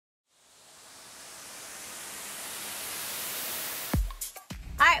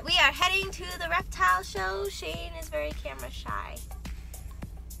Alright, we are heading to the reptile show. Shane is very camera shy.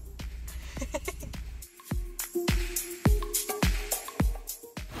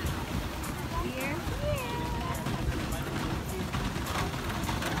 Here.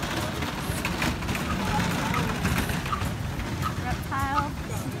 Reptile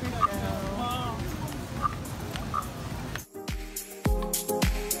Super Show.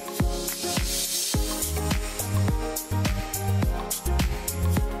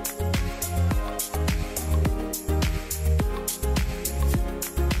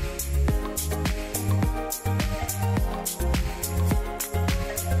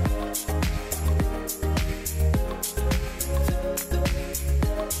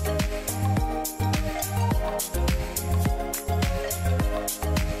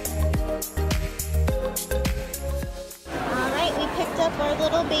 Our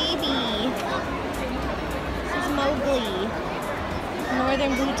little baby. This is Mowgli,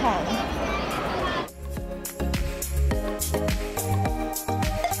 Northern Blue Tongue.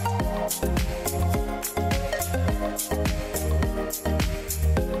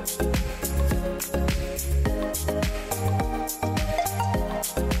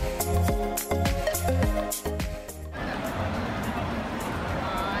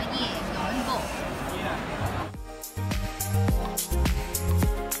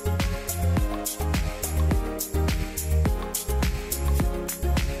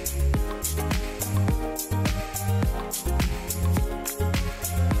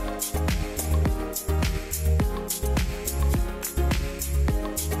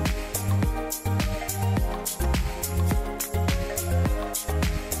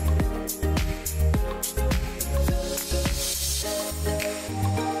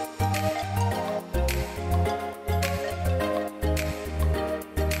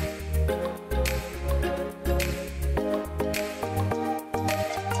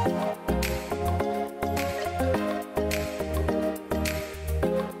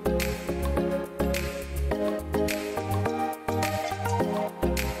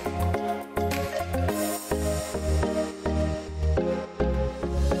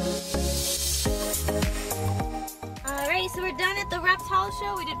 So we're done at the reptile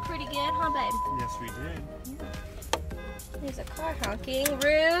show. We did pretty good, huh, babe? Yes, we did. Yeah. There's a car honking.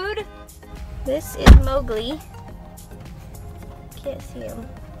 Rude. This is Mowgli. Can't see him,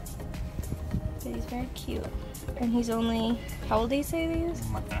 but he's very cute. And he's only, how old do you say he is? A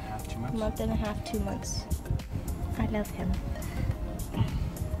month and a half, 2 months. A month and a half, 2 months. I love him.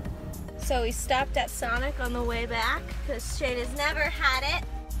 So we stopped at Sonic on the way back because Shane has never had it.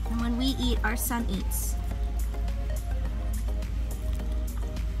 And when we eat, our son eats.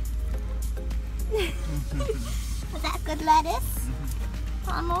 Was that good lettuce?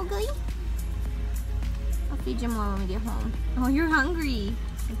 Huh, Mowgli? I'll feed you more when we get home. Oh, you're hungry.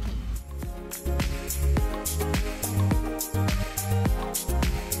 Okay.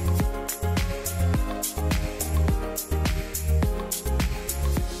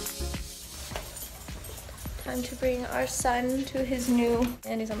 Time to bring our son to his new,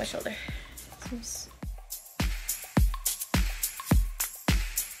 and he's on my shoulder.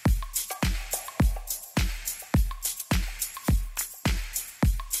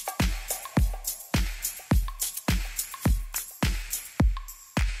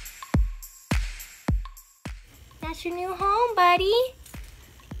 That's your new home, buddy.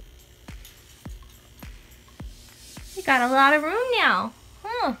 You got a lot of room now,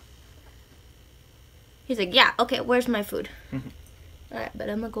 huh? He's like, yeah, okay, where's my food? Alright, but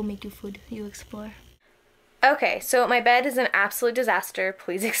I'm gonna go make you food. You explore. Okay, so my bed is an absolute disaster.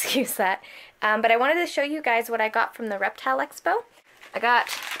 Please excuse that. But I wanted to show you guys what I got from the Reptile Expo. I got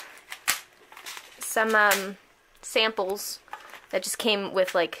some samples that just came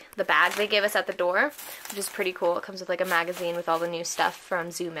with like the bag they gave us at the door, which is pretty cool. It comes with like a magazine with all the new stuff from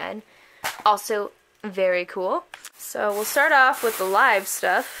ZoomEd. Also very cool. So we'll start off with the live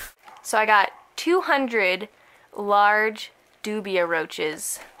stuff. So I got 200 large dubia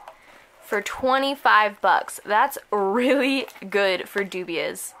roaches for 25 bucks. That's really good for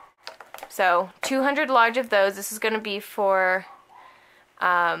dubias. So 200 large of those. This is going to be for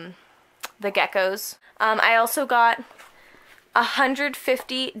the geckos. I also got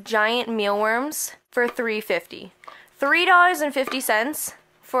 150 giant mealworms for $3.50. $3.50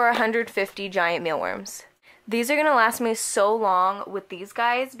 for 150 giant mealworms. These are gonna last me so long with these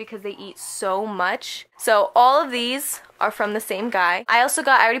guys because they eat so much. So all of these are from the same guy. I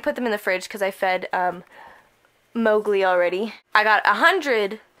already put them in the fridge because I fed Mowgli already. I got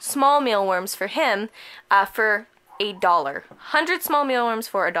 100 small mealworms for him for $1. 100 small mealworms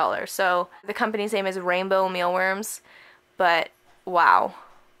for $1. So the company's name is Rainbow Mealworms. But wow,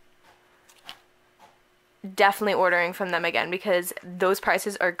 definitely ordering from them again because those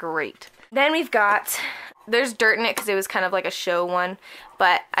prices are great. Then we've got, there's dirt in it because it was kind of like a show one,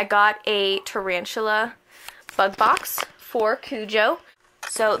 but I got a tarantula bug box for Cujo.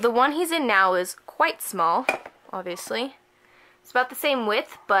 So the one he's in now is quite small, obviously. It's about the same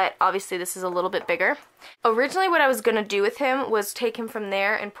width, but obviously this is a little bit bigger. Originally what I was going to do with him was take him from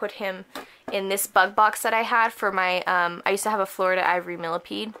there and put him in this bug box that I had for my, I used to have a Florida ivory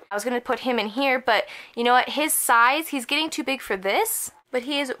millipede. I was going to put him in here, but you know what, his size, he's getting too big for this, but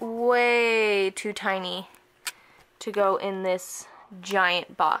he is way too tiny to go in this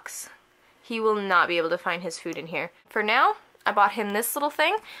giant box. He will not be able to find his food in here. For now, I bought him this little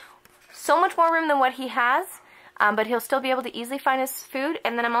thing. So much more room than what he has, but he'll still be able to easily find his food.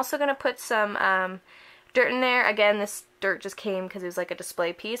 And then I'm also going to put some dirt in there. Again, this dirt just came because it was like a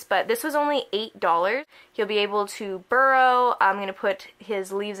display piece, but this was only $8. He'll be able to burrow. I'm going to put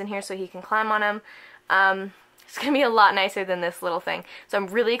his leaves in here so he can climb on them. It's going to be a lot nicer than this little thing. So I'm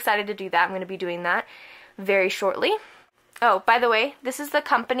really excited to do that. I'm going to be doing that very shortly. Oh, by the way, this is the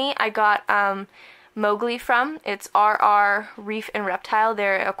company I got Mowgli from. It's RR Reef and Reptile.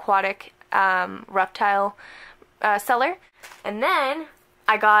 They're an aquatic reptile seller. And then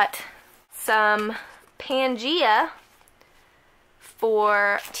I got some Pangea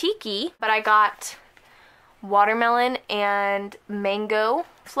for Tiki, but I got watermelon and mango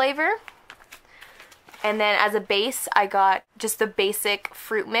flavor. And then as a base, I got just the basic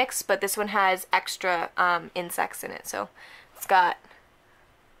fruit mix, but this one has extra insects in it. So it's got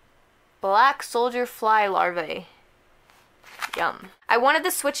black soldier fly larvae. Yum. I wanted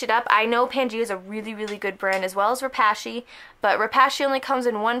to switch it up. I know Pangea is a really, really good brand, as well as Repashy, but Repashy only comes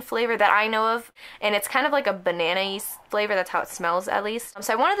in one flavor that I know of, and it's kind of like a banana-y flavor. That's how it smells, at least.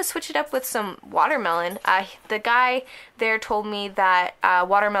 So I wanted to switch it up with some watermelon. The guy there told me that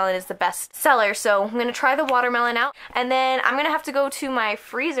watermelon is the best seller, so I'm going to try the watermelon out, and then I'm going to have to go to my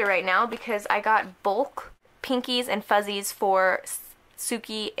freezer right now because I got bulk pinkies and fuzzies for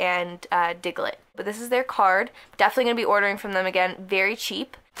Suki and Diglett. But this is their card. Definitely going to be ordering from them again. Very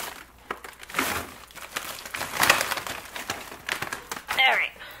cheap.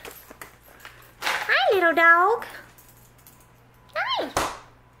 Alright. Hi, little dog. Hi.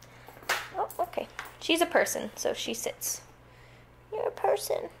 Oh, okay. She's a person, so she sits. You're a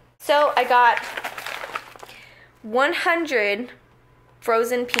person. So I got 100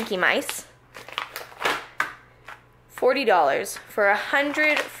 frozen pinky mice. $40 for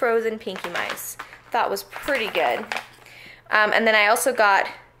 100 frozen pinky mice. That was pretty good. And then I also got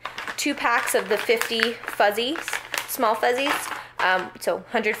 2 packs of the 50 fuzzies, small fuzzies, so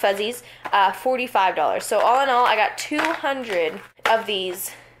 100 fuzzies, $45. So all in all, I got 200 of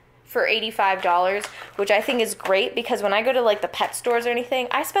these for $85, which I think is great because when I go to like the pet stores or anything,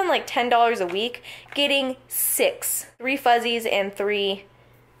 I spend like $10 a week getting 3 fuzzies and 3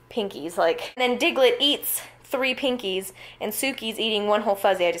 pinkies. Like, and then Diglett eats 3 pinkies, and Suki's eating 1 whole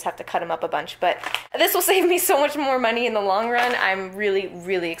fuzzy. I just have to cut him up a bunch, but this will save me so much more money in the long run. I'm really,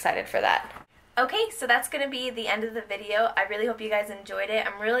 really excited for that. Okay, so that's going to be the end of the video. I really hope you guys enjoyed it.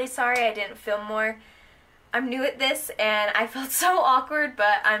 I'm really sorry I didn't film more. I'm new at this, and I felt so awkward,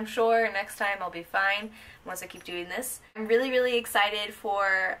 but I'm sure next time I'll be fine once I keep doing this. I'm really, really excited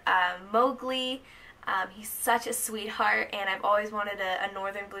for Mowgli. He's such a sweetheart, and I've always wanted a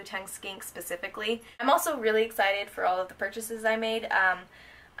Northern Blue Tongue Skink specifically. I'm also really excited for all of the purchases I made.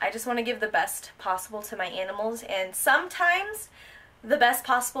 I just want to give the best possible to my animals, and sometimes the best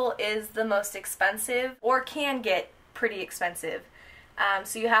possible is the most expensive, or can get pretty expensive.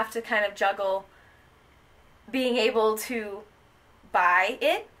 So you have to kind of juggle being able to buy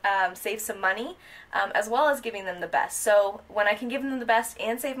it, save some money, as well as giving them the best. So when I can give them the best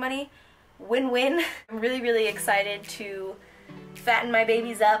and save money, win-win. I'm really, really excited to fatten my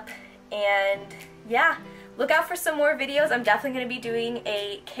babies up, and yeah, look out for some more videos. I'm definitely going to be doing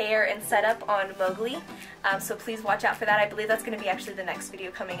a care and setup on Mowgli, so please watch out for that. I believe that's going to be actually the next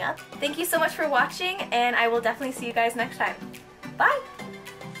video coming up. Thank you so much for watching, and I will definitely see you guys next time. Bye!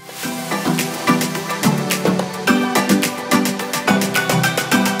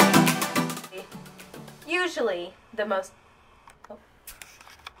 Usually the most